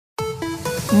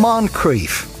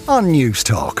Moncrief on News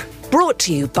Talk. Brought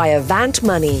to you by Avant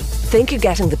Money. Think you're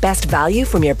getting the best value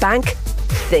from your bank?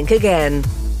 Think again.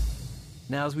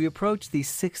 Now, as we approach the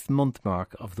 6th-month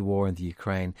mark of the war in the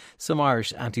Ukraine, some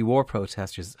Irish anti-war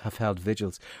protesters have held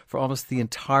vigils for almost the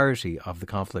entirety of the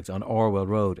conflict on Orwell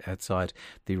Road outside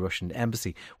the Russian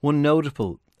embassy. One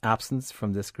notable absence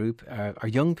from this group are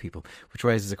young people, which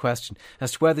raises a question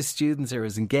as to whether students are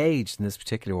as engaged in this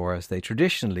particular war as they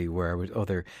traditionally were with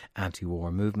other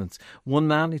anti-war movements. One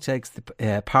man who takes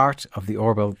the part of the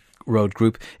Orwell Road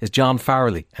group is John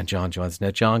Farrelly, and John joins us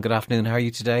now. John, good afternoon. How are you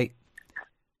today?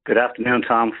 Good afternoon,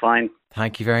 Tom. Fine.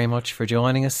 Thank you very much for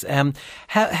joining us.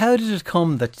 How did it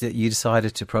come that you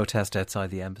decided to protest outside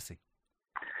the embassy?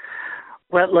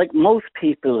 Well, like most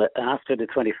people, after the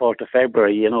 24th of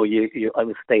February, I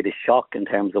was state of shock in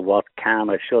terms of what can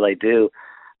or should I do.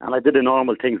 And I did the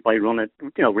normal things by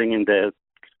ringing the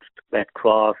Red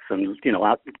Cross and,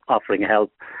 offering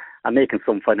help and making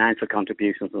some financial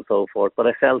contributions and so forth. But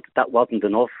I felt that wasn't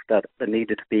enough, that there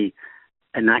needed to be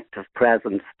an active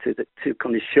presence to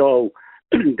kind of show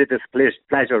the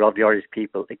displeasure of the Irish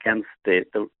people against the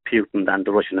Putin and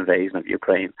the Russian invasion of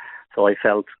Ukraine. So I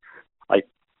felt I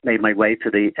made my way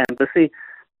to the embassy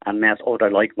and met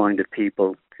other like-minded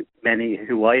people, many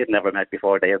who I had never met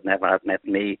before. They had never met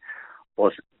me,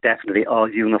 but definitely all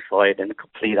unified in a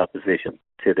complete opposition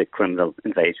to the criminal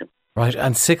invasion. Right,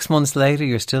 and 6 months later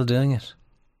you're still doing it?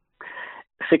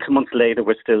 6 months later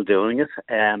we're still doing it.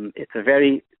 It's a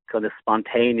very kind of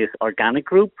spontaneous, organic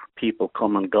group. People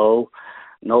come and go.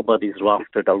 Nobody's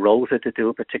rostered or rotated to do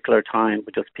a particular time,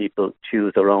 but just people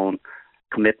choose their own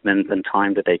commitment and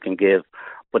time that they can give.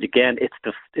 But again, it's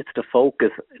the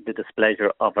focus, the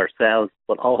displeasure of ourselves,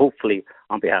 but hopefully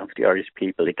on behalf of the Irish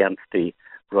people against the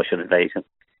Russian invasion.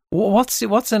 What's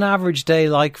an average day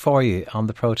like for you on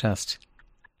the protest?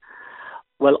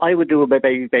 Well, I would do about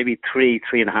maybe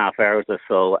 3.5 hours or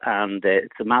so, and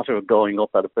it's a matter of going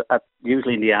up at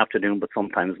usually in the afternoon, but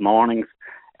sometimes mornings,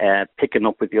 picking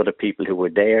up with the other people who were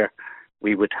there.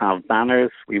 We would have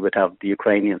banners, we would have the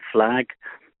Ukrainian flag,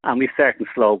 and we have certain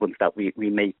slogans that we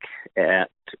make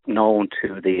known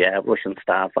to the Russian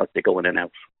staff as they go in and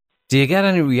out. Do you get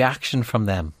any reaction from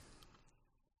them?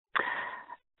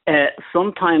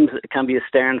 Sometimes it can be a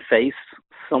stern face,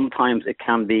 sometimes it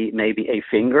can be maybe a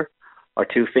finger or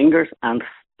two fingers, and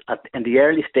in the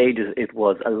early stages it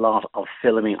was a lot of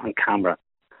filming on camera.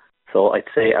 So I'd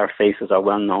say our faces are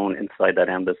well known inside that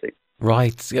embassy.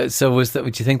 Right. So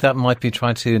would you think that might be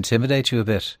trying to intimidate you a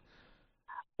bit?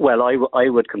 Well, I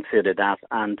would consider that,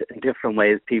 and in different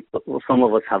ways, some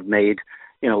of us have made,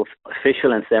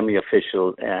 official and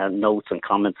semi-official notes and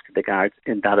comments to the guards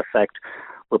in that effect.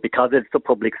 But because it's a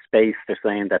public space, they're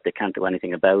saying that they can't do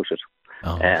anything about it.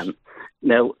 Oh.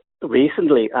 Now,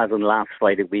 recently, as in last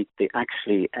Friday week, they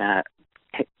actually,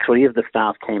 3 of the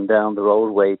staff came down the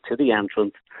roadway to the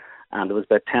entrance, and there was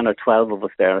about 10 or 12 of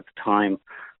us there at the time,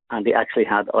 and they actually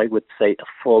had, I would say, a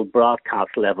full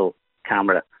broadcast level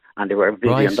camera, and they were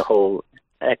videoing the whole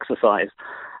exercise.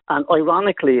 And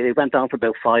ironically, it went on for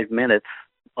about 5 minutes,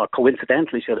 or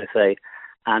coincidentally, should I say,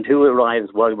 and who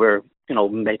arrives while we're,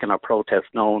 making our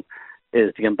protest known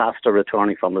is the ambassador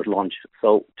returning from his lunch.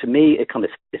 So to me, it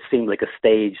seemed like a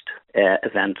staged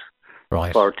event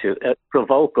to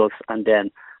provoke us and then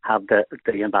have the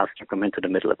ambassador come into the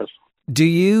middle of it. Do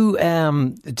you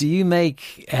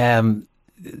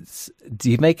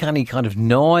make any kind of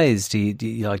noise? Do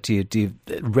you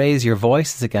raise your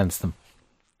voices against them?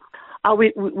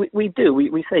 We do.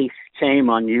 We say shame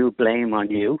on you, blame on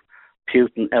you,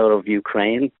 Putin out of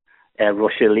Ukraine,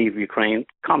 Russia leave Ukraine,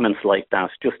 comments like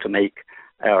that, just to make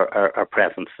our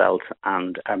presence felt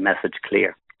and our message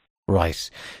clear. Right.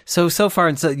 So far,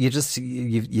 and so you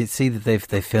see that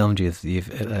they've filmed you. You've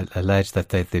alleged that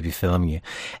they'd be filming you.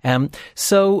 The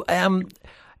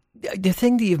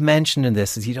thing that you've mentioned in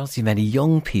this is you don't see many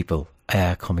young people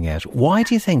coming out. Why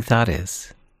do you think that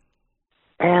is?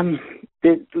 At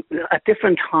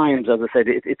different times, as I said,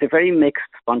 it's a very mixed,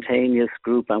 spontaneous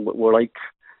group, and we're like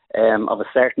of a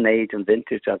certain age and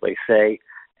vintage, as I say.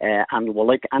 And we're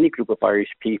like any group of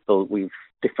Irish people. We've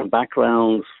different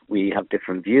backgrounds, we have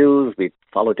different views, we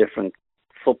follow different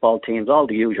football teams, all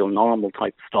the usual normal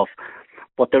type stuff.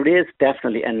 But there is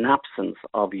definitely an absence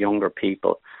of younger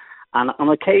people. And on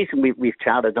occasion, we've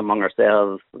chatted among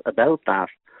ourselves about that.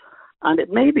 And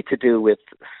it may be to do with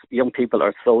young people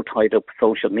are so tied up with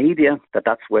social media that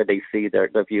that's where they see their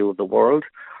view of the world.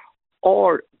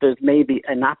 Or there's maybe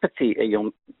an apathy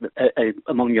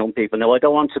among young people. Now, I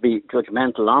don't want to be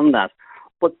judgmental on that,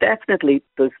 but definitely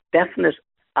there's definite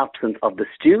absence of the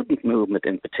student movement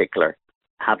in particular.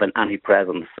 having any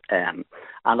presence. And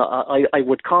I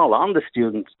would call on the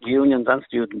student unions and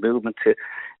student movement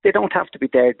they don't have to be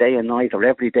there day and night or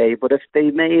every day, but if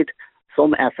they made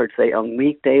some effort, say on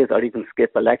weekdays, or even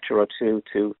skip a lecture or two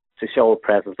to show a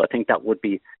presence, I think that would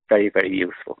be very, very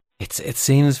useful. It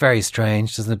seems very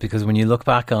strange, doesn't it? Because when you look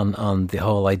back on the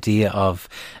whole idea of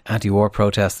anti-war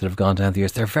protests that have gone down the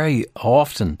years, they're very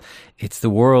often, it's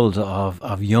the world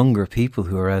of younger people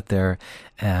who are out there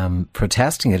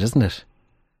protesting it, isn't it?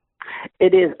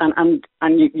 It is, and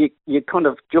you kind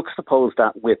of juxtapose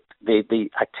that with the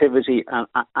activity and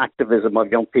activism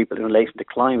of young people in relation to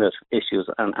climate issues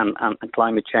and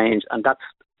climate change, and that's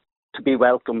to be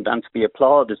welcomed and to be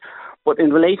applauded. But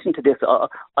in relation to this,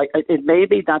 it may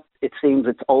be that it seems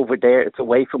it's over there, it's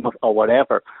away from us or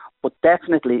whatever, but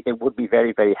definitely it would be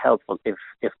very, very helpful if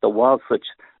there was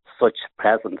such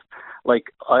presence. Like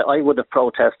I would have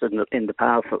protested in the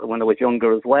past when I was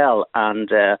younger as well, and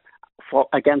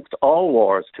against all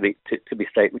wars, to be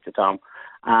straight with you, Tom.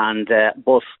 And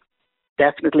but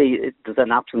definitely there's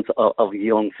an absence of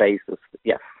young faces.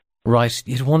 Yes. Right.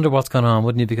 You'd wonder what's gone on,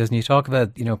 wouldn't you? Because when you talk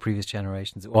about, previous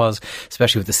generations, it was,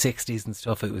 especially with the 60s and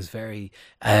stuff, it was very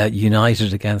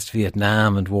united against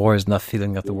Vietnam and wars and that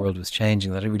feeling that the world was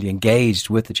changing, that it really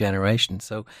engaged with the generation.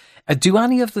 So do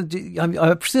any of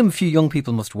I presume a few young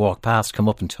people must walk past, come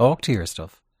up and talk to your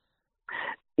stuff?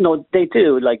 No, they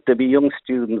do. Like, there'd be young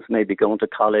students maybe going to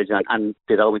college and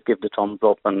they'd always give the thumbs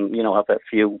up and, have a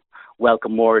few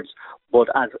welcome words. But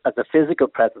as a physical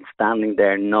presence standing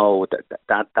there, no,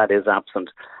 that is absent.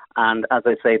 And as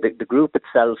I say, the group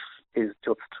itself is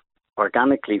just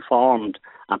organically formed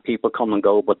and people come and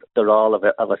go, but they're all of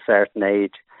a certain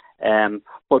age.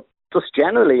 But just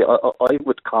generally, I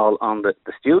would call on the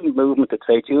student movement, the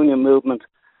trade union movement,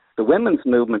 the women's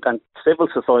movement and civil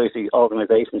society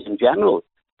organisations in general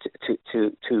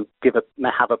to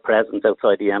have a presence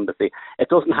outside the embassy. It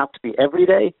doesn't have to be every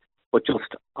day, but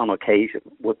just on occasion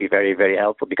would be very, very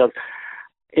helpful. Because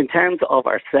in terms of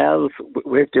ourselves,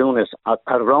 we're doing it at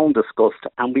our own disgust,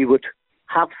 and we would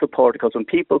have support, because when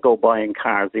people go by in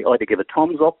cars, they either give a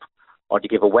thumbs up or they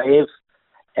give a wave.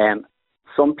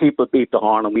 Some people beat the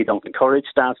horn, and we don't encourage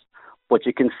that, but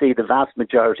you can see the vast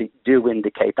majority do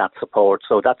indicate that support.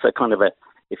 So that's a kind of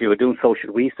if you were doing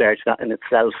social research, that in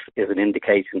itself is an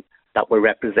indication that we're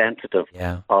representative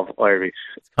of Irish.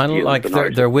 It's kind of like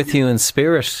they're with you in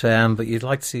spirit, but you'd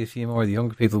like to see a few more of the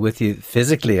younger people with you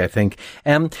physically, I think.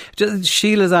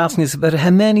 Sheila's asking us about how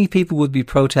many people would be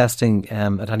protesting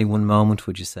at any one moment,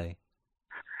 would you say?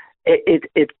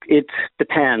 It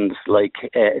depends. Like,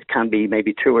 it can be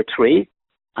maybe 2 or 3,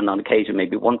 and on occasion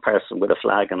maybe one person with a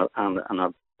flag and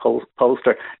a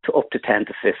poster, to up to 10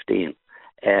 to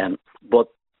 15. But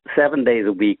 7 days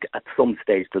a week, at some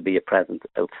stage, there'll be a presence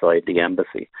outside the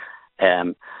embassy.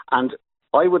 And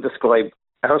I would describe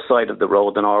our side of the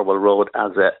road, on Orwell Road,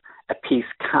 as a peace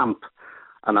camp,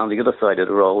 and on the other side of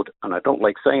the road, and I don't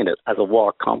like saying it, as a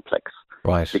war complex.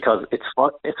 Right. Because it's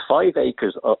 5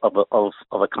 acres of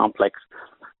a complex.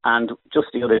 And just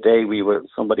the other day,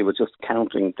 somebody was just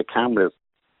counting the cameras,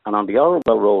 and on the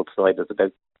Orwell Road side,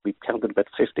 we counted about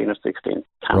 15 or 16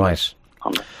 cameras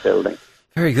on the building.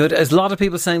 Very good. There's a lot of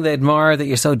people saying they admire that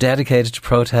you're so dedicated to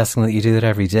protesting, that you do it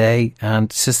every day, and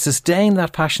to sustain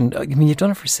that passion. I mean, you've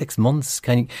done it for 6 months.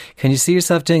 Can you see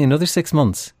yourself doing another 6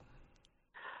 months?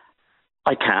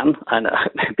 I can, and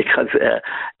because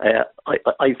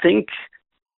I think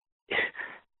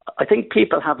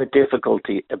people have a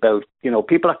difficulty about,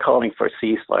 people are calling for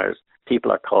ceasefires,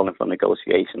 people are calling for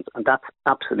negotiations, and that's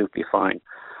absolutely fine.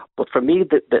 But for me,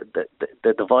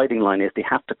 the dividing line is they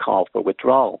have to call for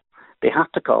withdrawal. They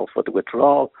have to call for the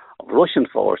withdrawal of Russian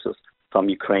forces from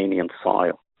Ukrainian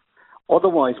soil.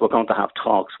 Otherwise, we're going to have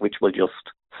talks which will just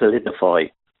solidify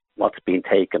what's been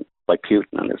taken by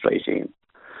Putin and his regime.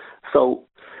 So,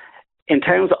 in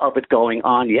terms of it going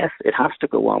on, yes, it has to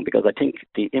go on, because I think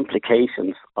the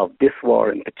implications of this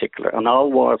war in particular, and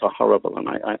all wars are horrible, and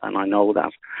I know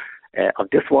that, of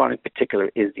this war in particular,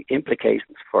 is the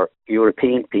implications for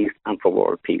European peace and for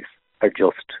world peace are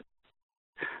just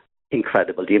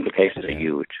incredible. The implications are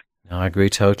huge. No, I agree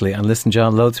totally. And listen,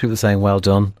 John, loads of people saying well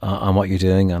done on what you're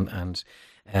doing and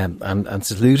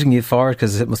saluting you for it,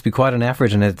 because it must be quite an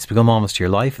effort, and it's become almost your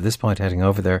life at this point, heading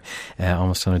over there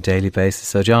almost on a daily basis.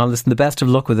 So John, listen, the best of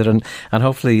luck with it, and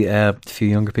hopefully a few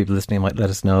younger people listening might let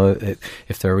us know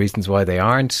if there are reasons why they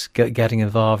aren't getting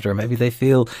involved, or maybe they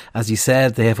feel, as you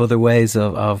said, they have other ways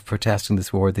of protesting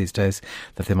this war these days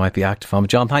that they might be active on. But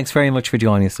John, thanks very much for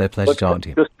joining us. It's a pleasure talking to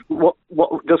you.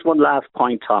 Just one last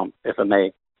point, Tom, if I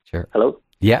may. Sure. Hello?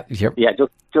 Yeah, sure. Yeah,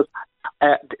 just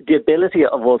the ability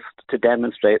of us to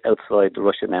demonstrate outside the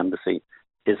Russian embassy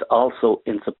is also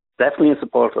definitely in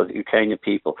support of the Ukrainian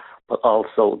people, but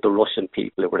also the Russian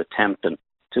people who were attempting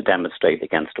to demonstrate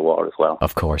against the war as well.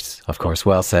 Of course.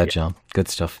 Well said, John. Good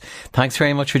stuff. Thanks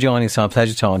very much for joining us, John.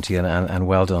 Pleasure talking to you, and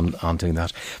well done on doing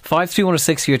that.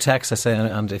 53106 for your text, I say,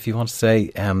 and if you want to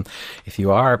say, if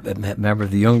you are a member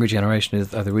of the younger generation,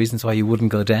 are there reasons why you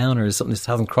wouldn't go down, or is something that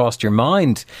hasn't crossed your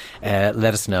mind?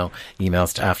 Let us know.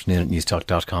 Emails to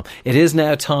afternoon@newstalk.com. It is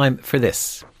now time for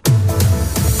this.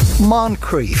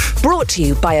 Moncrief. Brought to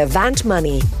you by Avant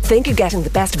Money. Think you're getting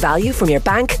the best value from your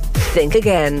bank? Think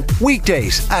again.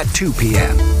 Weekdays at 2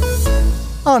 p.m.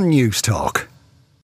 on Newstalk.